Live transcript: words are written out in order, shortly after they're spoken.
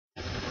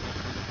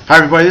Hi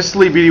everybody, this is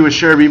Beattie with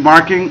Beat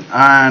Marketing,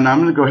 and I'm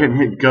going to go ahead and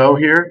hit go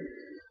here.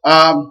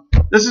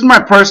 This is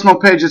my personal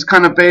page. It's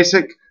kind of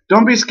basic.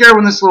 Don't be scared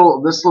when this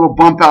little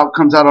bump out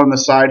comes out on the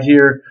side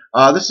here.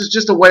 This is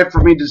just a way for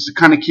me just to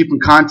kind of keep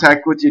in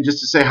contact with you, just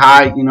to say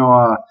hi.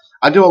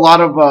 I do a lot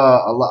of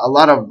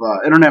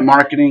internet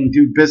marketing,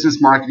 do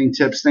business marketing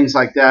tips, things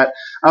like that.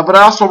 But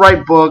I also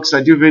write books.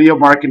 I do video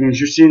marketing, as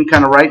you're seeing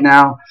kind of right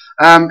now.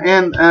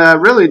 And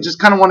really just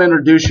kind of want to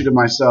introduce you to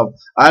myself.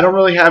 I don't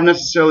really have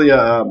necessarily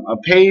a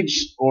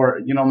page or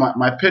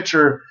my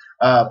picture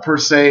per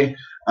se,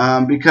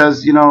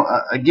 because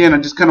again, I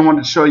just kind of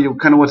wanted to show you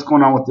kind of what's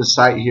going on with this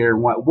site here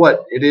and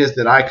what it is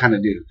that I kind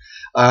of do.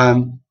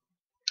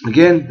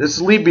 Again, this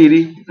is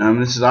Beattie.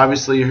 This is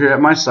obviously you're here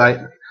at my site.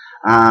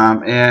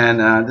 And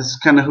this is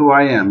kind of who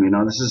I am.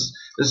 This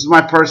is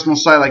my personal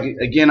site. Like,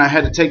 again, I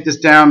had to take this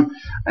down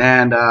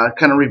and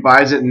kind of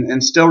revise it,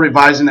 and still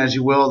revising as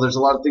you will. There's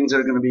a lot of things that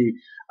are going to be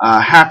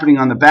happening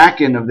on the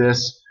back end of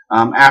this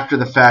after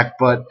the fact.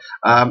 But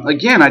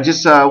again, I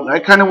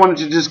kind of wanted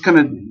to just kind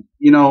of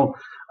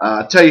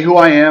tell you who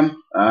I am,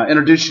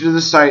 introduce you to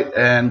the site,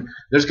 and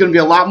there's going to be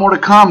a lot more to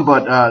come.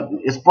 But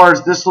as far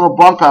as this little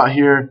bump out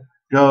here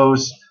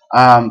goes,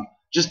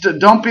 just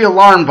don't be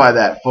alarmed by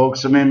that,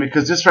 folks. I mean,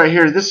 because this right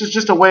here, this is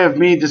just a way of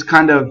me just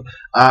kind of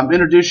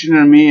introducing you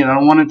to me, and I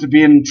don't want it to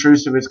be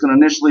intrusive. It's going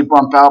to initially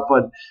bump out,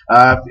 but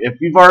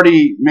if you've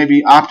already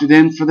maybe opted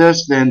in for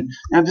this, then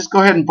just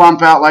go ahead and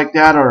bump out like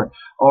that, or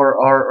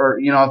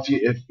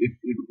if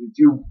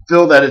you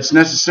feel that it's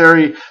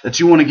necessary, that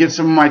you want to get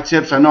some of my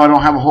tips. I know I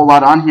don't have a whole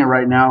lot on here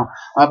right now,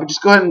 but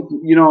just go ahead and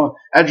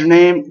add your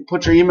name,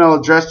 put your email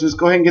address, just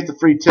go ahead and get the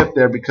free tip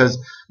there, because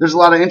there's a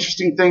lot of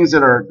interesting things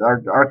that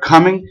are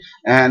coming,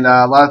 and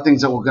a lot of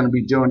things that we're going to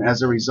be doing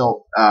as a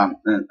result.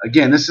 And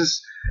again, this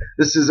is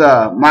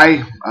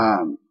my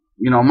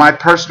my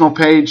personal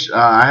page.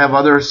 I have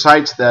other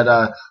sites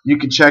that you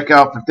can check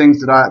out for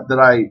things that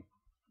I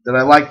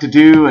like to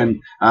do, and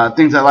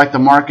things I like to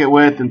market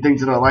with, and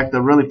things that I like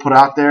to really put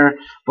out there.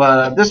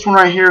 But this one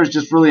right here is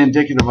just really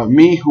indicative of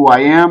me, who I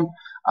am,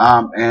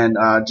 and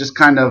just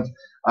kind of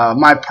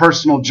my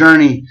personal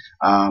journey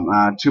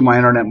to my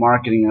internet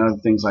marketing and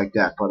other things like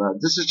that. But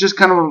this is just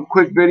kind of a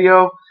quick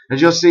video.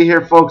 As you'll see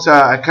here, folks,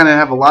 I kind of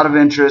have a lot of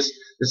interest.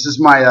 This is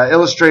my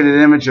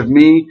illustrated image of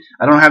me.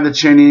 I don't have the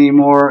chin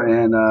anymore,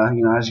 and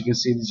as you can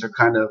see, these are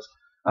kind of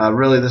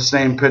really the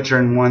same picture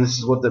in one. This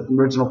is what the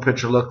original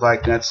picture looked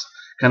like. That's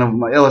kind of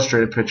my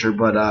illustrated picture.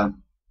 But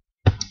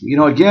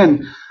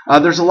again,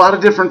 there's a lot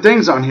of different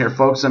things on here,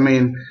 folks. I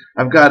mean,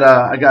 I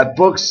got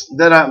books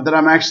that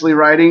I'm actually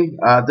writing,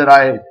 that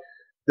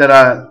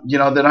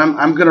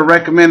I'm going to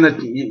recommend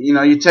that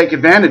you take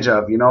advantage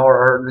of,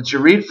 or that you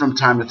read from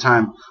time to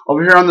time.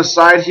 Over here on the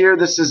side here,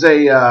 this is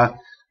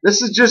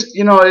just,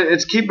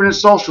 it's keeping it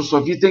social. So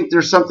if you think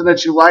there's something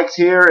that you liked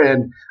here,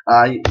 and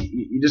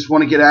you just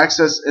want to get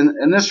access,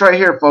 and this right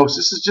here, folks,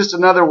 this is just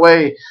another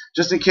way,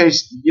 just in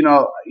case,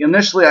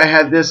 initially I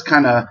had this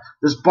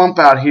bump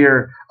out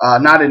here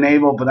not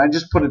enabled, but I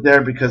just put it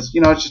there because,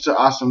 it's just an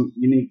awesome,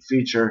 unique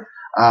feature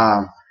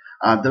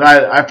that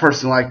I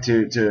personally like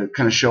to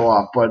kind of show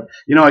off. But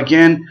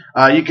again,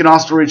 you can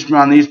also reach me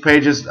on these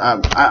pages.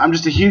 I'm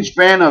just a huge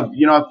fan of,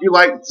 if you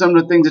like some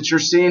of the things that you're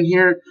seeing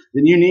here,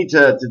 then you need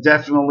to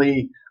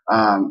definitely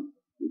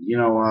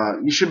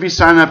you should be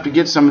signing up to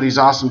get some of these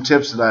awesome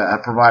tips that I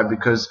provide,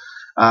 because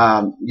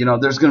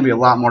there's going to be a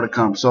lot more to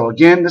come. So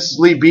again, this is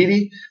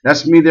Beattie.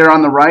 That's me there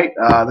on the right.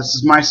 This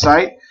is my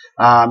site.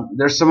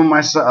 There's some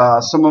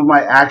of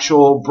my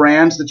actual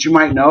brands that you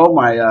might know.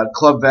 My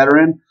Club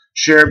Veteran,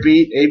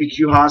 ShareBeat,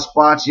 ABQ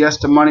Hotspots, Yes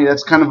to Money.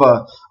 That's kind of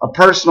a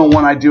personal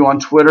one I do on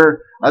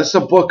Twitter. This is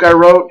a book I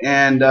wrote,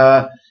 and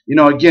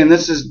again,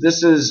 this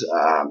is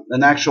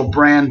an actual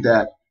brand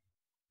that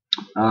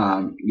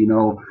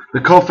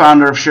the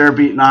co-founder of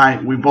ShareBeat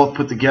and we both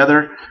put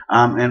together,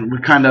 and we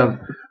kind of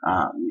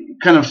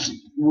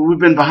we've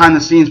been behind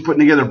the scenes putting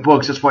together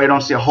books. That's why you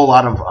don't see a whole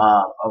lot of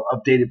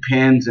updated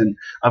pins and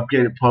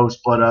updated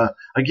posts. But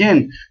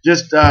again,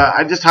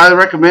 I just highly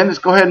recommend this.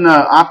 Go ahead and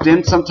opt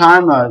in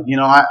sometime.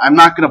 I'm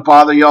not going to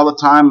bother you all the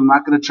time. I'm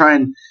not going to try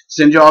and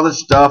send you all this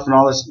stuff and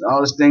all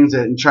this things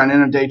and try and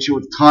inundate you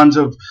with tons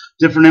of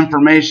different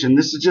information.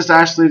 This is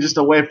actually just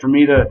a way for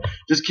me to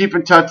just keep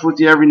in touch with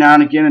you every now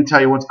and again and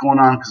tell you what's going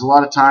on, because a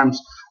lot of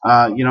times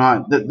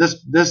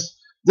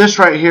this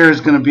right here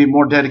is going to be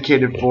more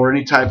dedicated for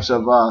any types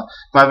of,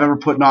 if I've ever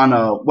put on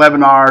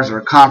webinars or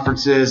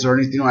conferences or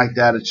anything like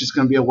that, it's just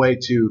going to be a way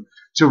to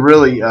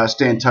really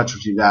stay in touch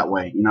with you that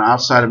way,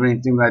 outside of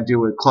anything that I do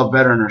with Club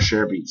Veteran or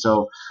ShareBeat.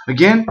 So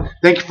again,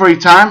 thank you for your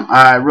time.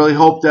 I really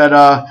hope that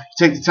you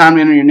take the time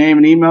to enter your name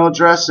and email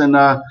address, and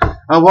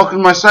welcome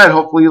to my site.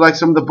 Hopefully you like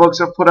some of the books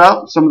I've put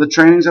out, some of the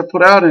trainings I've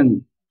put out,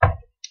 and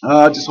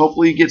just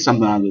hopefully you get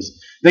something out of this.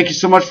 Thank you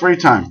so much for your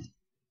time.